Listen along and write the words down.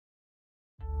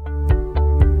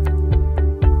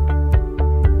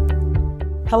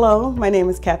Hello, my name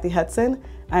is Cathy Hudson.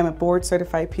 I'm a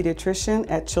board-certified pediatrician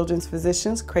at Children's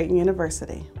Physicians, Creighton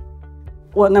University.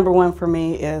 Well, number one for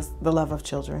me is the love of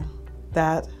children.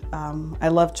 I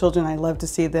love children. I love to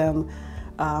see them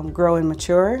grow and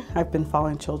mature. I've been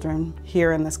following children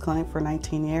here in this clinic for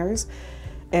 19 years,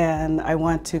 and I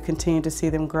want to continue to see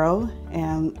them grow,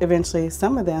 and eventually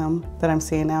some of them that I'm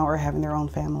seeing now are having their own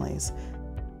families.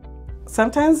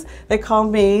 Sometimes they'll call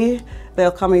me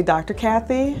Dr.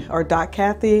 Cathy or Doc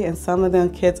Cathy, and some of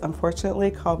them kids unfortunately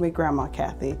call me Grandma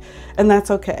Cathy, and that's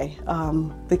okay.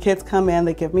 The kids come in,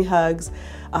 they give me hugs.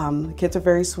 The kids are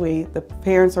very sweet. The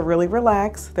parents are really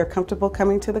relaxed. They're comfortable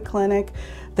coming to the clinic.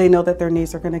 They know that their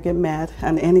needs are going to get met,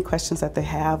 and any questions that they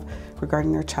have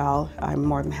regarding their child, I'm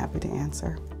more than happy to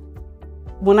answer.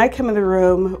 When I come in the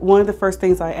room, one of the first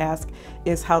things I ask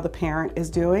is how the parent is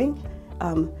doing.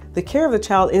 The care of the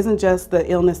child isn't just the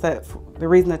illness the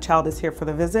reason the child is here for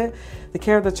the visit. The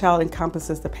care of the child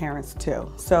encompasses the parents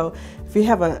too. So if you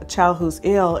have a child who's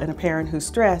ill and a parent who's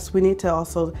stressed, we need to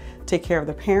also take care of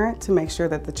the parent to make sure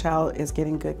that the child is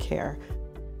getting good care.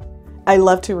 I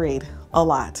love to read a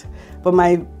lot, but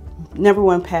my number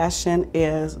one passion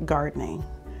is gardening.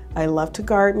 I love to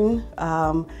garden.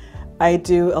 I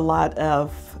do a lot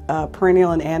of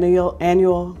perennial and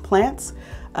annual plants.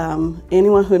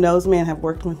 Anyone who knows me and have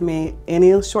worked with me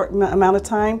any short amount of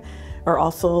time are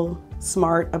also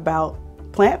smart about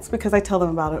plants because I tell them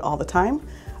about it all the time.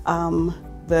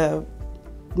 The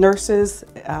nurses,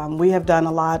 we have done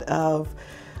a lot of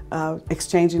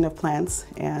exchanging of plants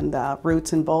and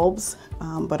roots and bulbs,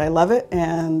 but I love it,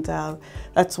 and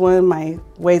that's one of my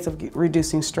ways of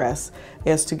reducing stress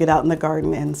is to get out in the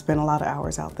garden and spend a lot of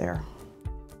hours out there.